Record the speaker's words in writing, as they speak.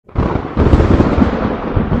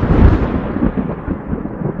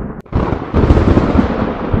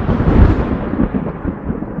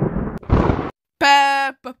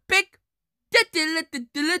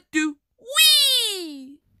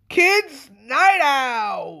night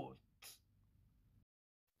out.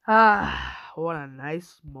 Ah, what a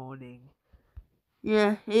nice morning.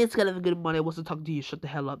 Yeah, it's kind of a good morning. I wasn't talking to you. Shut the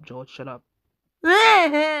hell up, George. Shut up.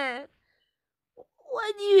 Why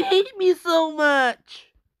do you hate me so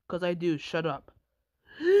much? Because I do. Shut up.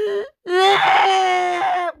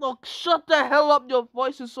 Look, shut the hell up. Your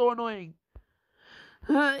voice is so annoying.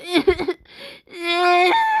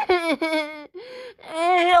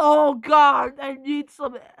 Oh God, I need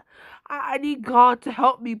some. I need God to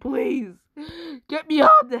help me, please. Get me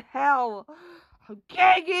out of the hell. I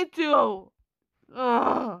can't get to.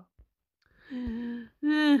 Ugh.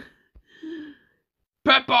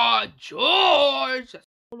 Peppa George.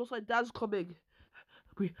 Oh, looks like Dad's coming.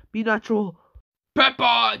 Be natural.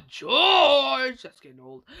 Peppa George. That's getting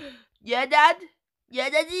old. Yeah, Dad. Yeah,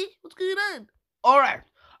 Daddy. What's going on? All right.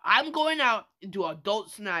 I'm going out into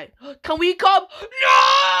adults' night. Can we come?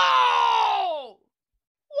 No!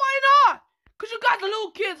 Why not? Because you got the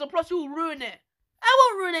little kids, and plus you'll ruin it. I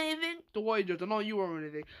won't ruin anything. Don't worry, George. I know you won't ruin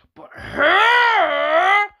anything. But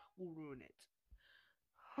her will ruin it.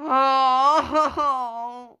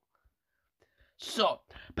 Oh. So,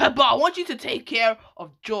 Peppa, I want you to take care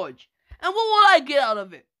of George. And what will I get out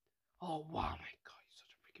of it? Oh, wow, my God. You're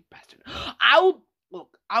such a freaking bastard.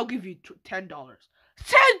 I'll give you $10.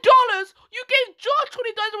 $10? You gave George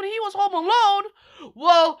 $20 when he was home alone?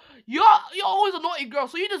 Well, you're always a naughty girl,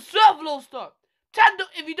 so you deserve little stuff.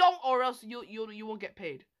 If you don't, or else you won't get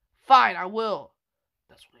paid. Fine, I will.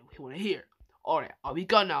 That's what I want to hear. Alright, I'll be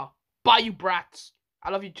gone now. Bye, you brats. I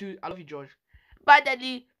love you too. I love you, George. Bye,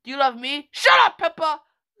 Daddy. Do you love me? Shut up, Peppa.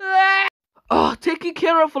 Oh, taking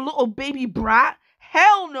care of a little baby brat?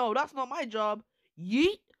 Hell no, that's not my job.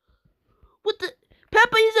 Yeet. What the?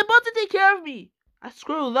 Peppa, he's about to take care of me.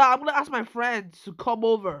 Screw that. I'm gonna ask my friends to come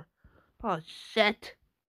over. Oh, shit.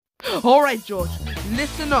 Alright, George.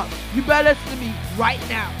 Listen up. You better listen to me right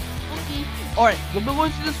now. Okay. Alright, we're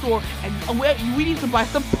going to the store and we need to buy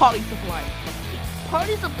some party supplies.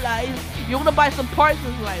 Party supplies? You're gonna buy some party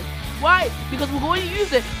supplies. Why? Because we're going to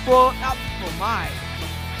use it for my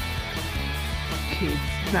kids'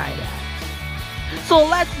 night out. So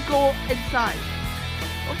let's go inside.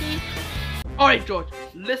 Okay? Alright, George,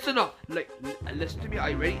 listen up. Listen to me. Are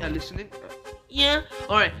you ready? Are you listening? Yeah.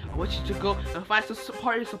 Alright, I want you to go and find some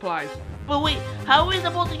party supplies. But wait, how are we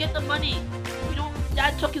supposed to get the money? You know,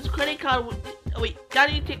 Dad took his credit card. Wait, Dad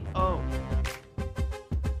didn't take. Oh.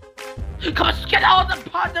 Come on, get out of the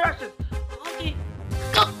directions. Okay,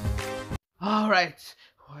 go. Alright,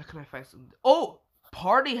 where can I find some? Oh,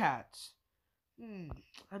 party hats.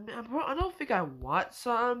 I don't think I want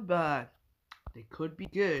some, but they could be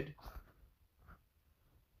good.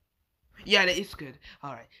 Yeah, that is good.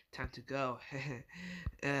 Alright, time to go.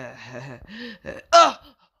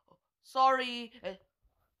 Sorry.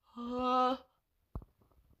 Well.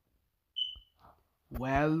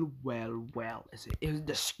 It was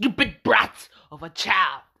the stupid brat of a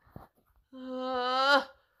child. Well,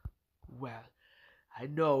 I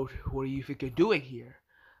know. What do you think you're doing here?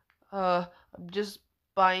 I'm just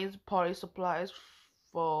buying party supplies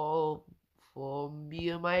for me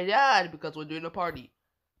and my dad because we're doing a party.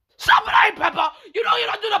 Stop it, Peppa! You know you're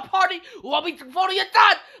not doing a party! You want me to follow your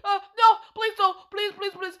dad? No, please don't. Please,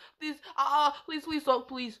 please don't,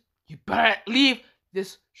 please. You better leave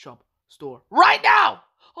this store right now!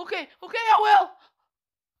 Okay, I will!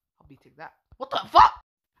 I'll be taking that. What the fuck?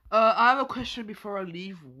 I have a question before I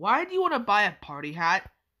leave. Why do you want to buy a party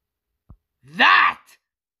hat? That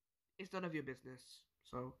is none of your business.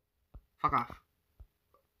 So, fuck off.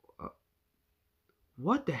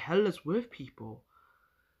 What the hell is with people?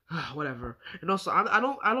 Whatever. And also,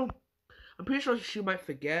 I'm pretty sure she might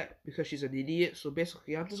forget because she's an idiot. So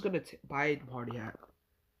basically, I'm just gonna buy a party hat.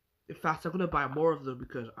 In fact, I'm gonna buy more of them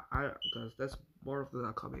because that's more of them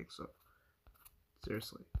are coming. So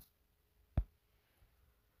seriously.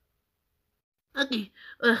 Okay.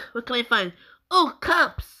 What can I find? Oh,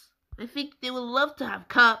 cups. I think they would love to have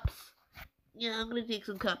cups. Yeah, I'm gonna take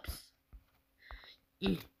some cups.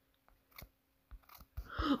 Yeah.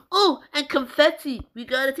 Oh, and confetti. We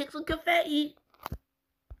gotta take some confetti.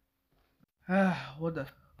 What the?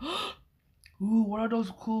 Ooh, what are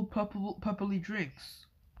those cool purpley drinks?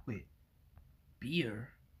 Wait,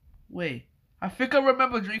 beer? Wait, I think I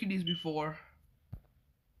remember drinking these before.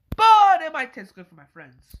 But it might taste good for my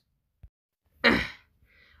friends.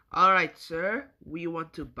 Alright, sir. We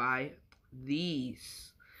want to buy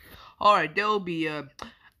these. Alright, they'll be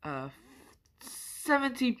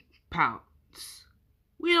 70 pounds.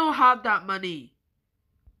 We don't have that money.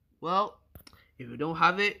 Well, if you don't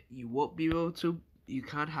have it, you won't be able to. You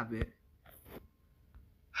can't have it.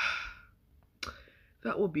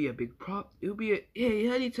 That would be a big prop. It would be a. Hey,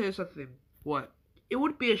 let me tell you something. What? It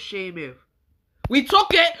would be a shame if we took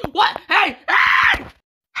it. What? Hey! Hey!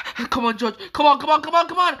 Come on, George. Come on, come on, come on,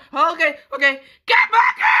 come on. Okay, okay. Get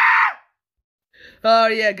back here! Oh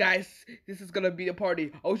yeah, guys. This is gonna be a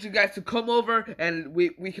party. I want you guys to come over and we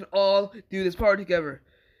can all do this party together.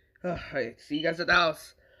 Alright, see you guys at the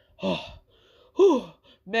house. Oh, whew,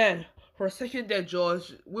 man. For a second there,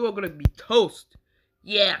 George, we were gonna be toast.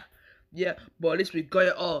 Yeah, yeah, but at least we got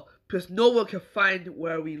it all. Because no one can find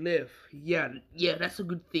where we live. Yeah, that's a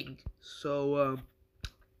good thing. So,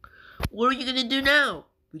 what are you gonna do now?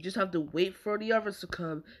 We just have to wait for the others to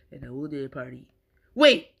come, and then we'll do a party.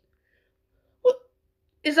 Wait! What?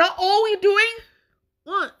 Is that all we're doing?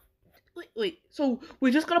 What? Wait. So,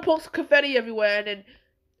 we're just gonna post confetti everywhere, and then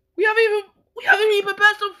we haven't even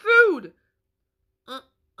prepared some food!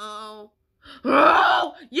 Uh-oh.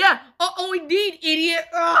 Oh! Yeah! Uh-oh, indeed, idiot!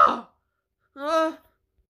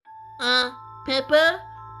 Peppa?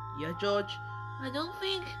 Yeah, George? I don't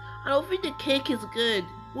think the cake is good.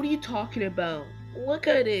 What are you talking about? Look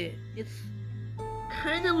at it. It's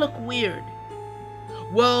kinda look weird.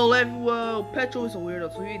 Well, Petro is a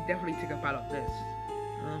weirdo, so he definitely take a bite of this.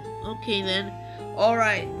 Okay then.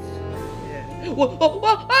 Alright. Yeah. Whoa,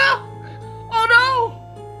 oh no!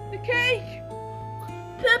 The cake!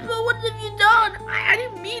 Peppa, what have you done? I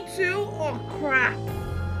didn't mean to. Oh, crap.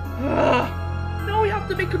 No, we have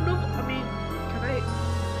to make another. I mean, can I?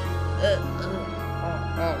 Oh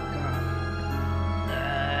God.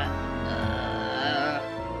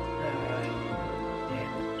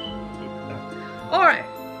 All right.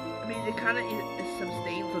 I mean, it kind of is some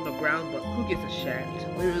stains on the ground, but who gives a shit?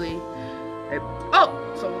 Literally.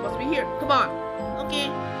 Oh, someone must be here. Come on. Okay.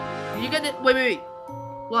 Did you get it? Wait.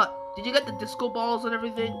 What? Did you get the disco balls and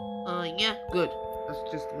everything? Yeah. Good. That's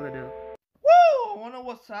just what I know. Woo! I wonder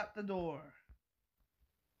what's at the door.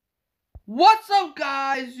 What's up,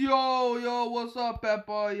 guys? Yo, what's up,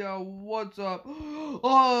 Peppa? Yo, what's up?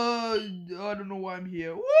 I don't know why I'm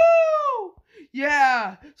here. Woo!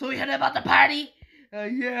 Yeah. So we heard about the party?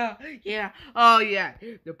 Yeah. Oh, yeah.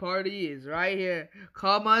 The party is right here.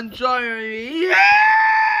 Come on, join me. Yeah!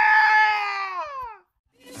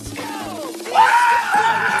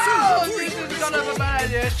 Whoa! This is gonna be a bad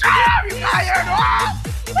idea. Shut up, you tired!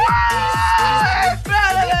 It's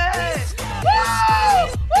better.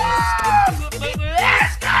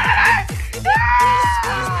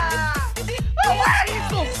 Oh, why are you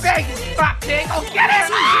so big, you fat pig? Oh, get it!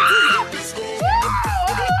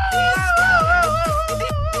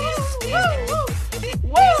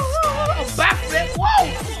 Backflip! Whoa!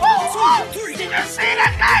 Did you see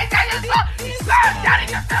that guy? Daddy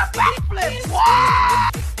just did a backflip!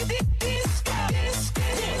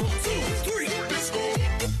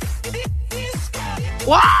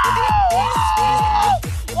 Whoa!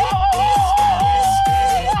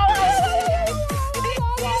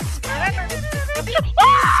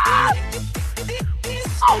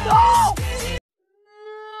 Oh no!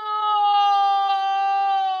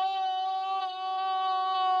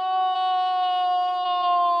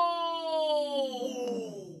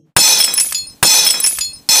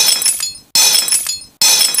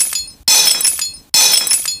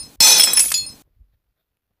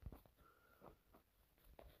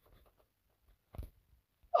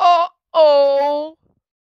 Uh-oh!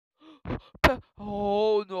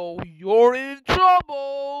 Oh no, you're in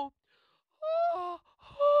trouble! Oh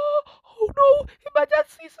no, if my dad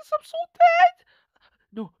sees this, I'm so dead!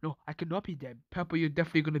 No, I cannot be dead. Peppa, you're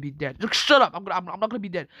definitely gonna be dead. Look, shut up! I'm not gonna be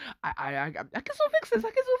dead. I can still fix this.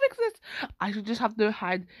 I should just have to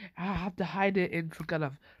hide. I have to hide it in some kind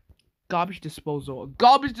of garbage disposal.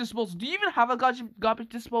 Garbage disposal. Do you even have a garbage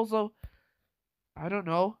disposal? I don't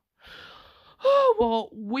know. Oh, well,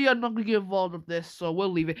 we are not gonna get involved with this, so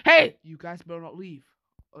we'll leave it. Hey, you guys better not leave,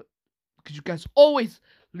 because you guys always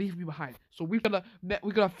leave me behind. So we're gonna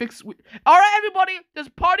fix. All right, everybody, this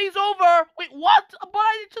party's over. Wait, what? But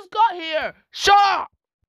I just got here. Shut up.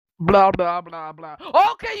 Blah blah blah blah.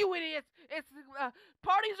 Okay, you idiots. It's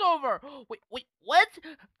party's over. Wait, what?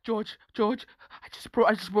 George, I just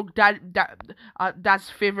broke Dad's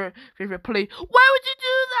favorite play. Why would you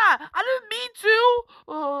do that? I didn't mean to.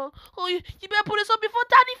 You better put this up before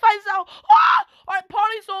Daddy finds out. All right,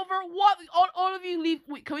 party's over. What? All of you leave.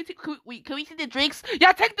 Wait, can we take the drinks?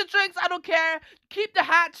 Yeah, take the drinks. I don't care. Keep the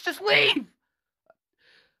hats. Just leave.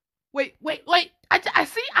 Wait. I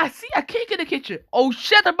see a cake in the kitchen. Oh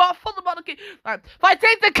shit, I'm not full about the cake. All right, if I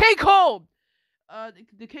take the cake home.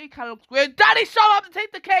 The cake kind of looks weird. Daddy, shut up and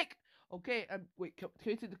take the cake. Okay, wait, can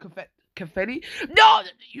we take the confetti? Confetti? No!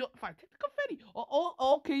 You, fine, take the confetti.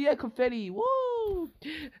 Okay, yeah, confetti. Woo!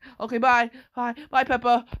 Okay, bye. Bye,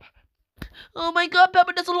 Peppa. Oh my god,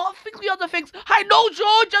 Peppa, there's a lot of things we have to fix. I know,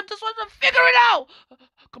 George, I'm just trying to figure it out.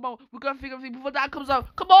 Come on, we gotta figure everything before Dad comes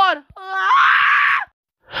out. Come on.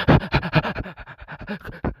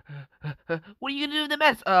 What are you gonna do with the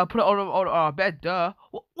mess? Put it on our bed, duh.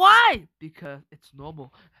 Why? Because it's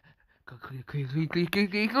normal.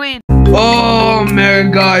 Clean. Oh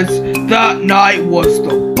man, guys, that night was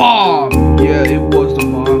the bomb. Yeah, it was the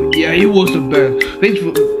bomb. Yeah, it was the best. Thanks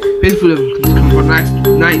for the nice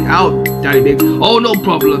night out, Daddy Big. Oh, no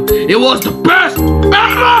problem. It was the best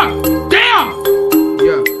ever. Damn.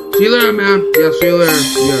 Yeah. See you later, man. Yeah, see you later.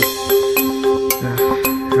 Yeah.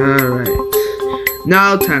 All right.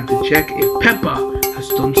 Now, time to check if Peppa has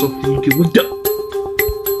done something good with the.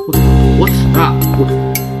 What's that? What?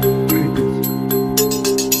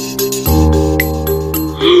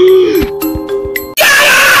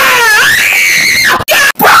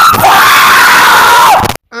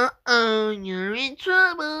 You're in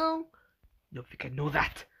trouble. Don't think I know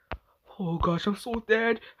that. Oh gosh, I'm so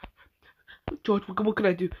dead. George, what can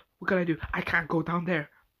I do? What can I do? I can't go down there.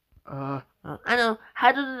 I know.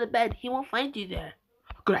 Hide under the bed. He won't find you there.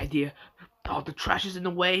 Good idea. All the trash is in the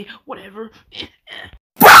way. Whatever.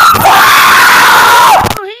 Oh,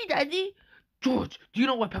 hey, Daddy. George, do you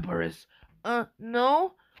know what Pepper is?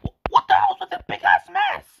 No. What the hell's with the big ass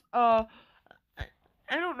mess? I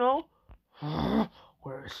don't know.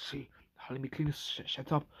 Where is she? Let me clean this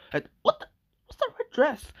shit up. What's that red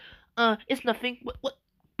dress? It's nothing. What?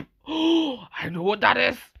 Oh, I know what that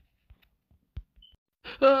is.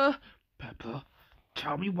 Peppa,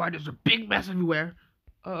 tell me why there's a big mess everywhere.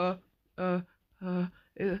 Okay,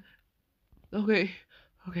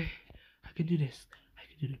 I can do this.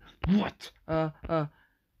 What? I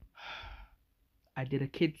did a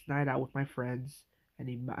kids' night out with my friends,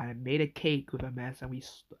 and I made a cake with a mess, and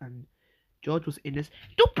George was in this.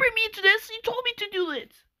 Don't bring me into this! You told me to do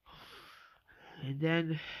it! And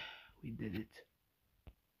then we did it.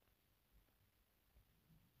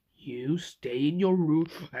 You stay in your room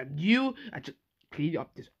and I just clean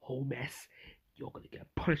up this whole mess. You're gonna get a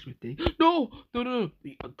punishment thing. No!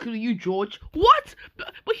 Including you, George. What?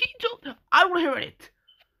 But he don't. I don't hear it.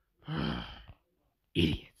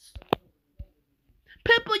 Idiots.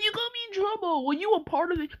 Peppa, you got me in trouble when you were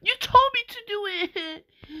part of it. You told me to do it.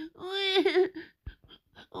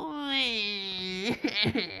 Oh.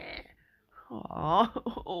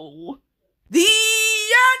 The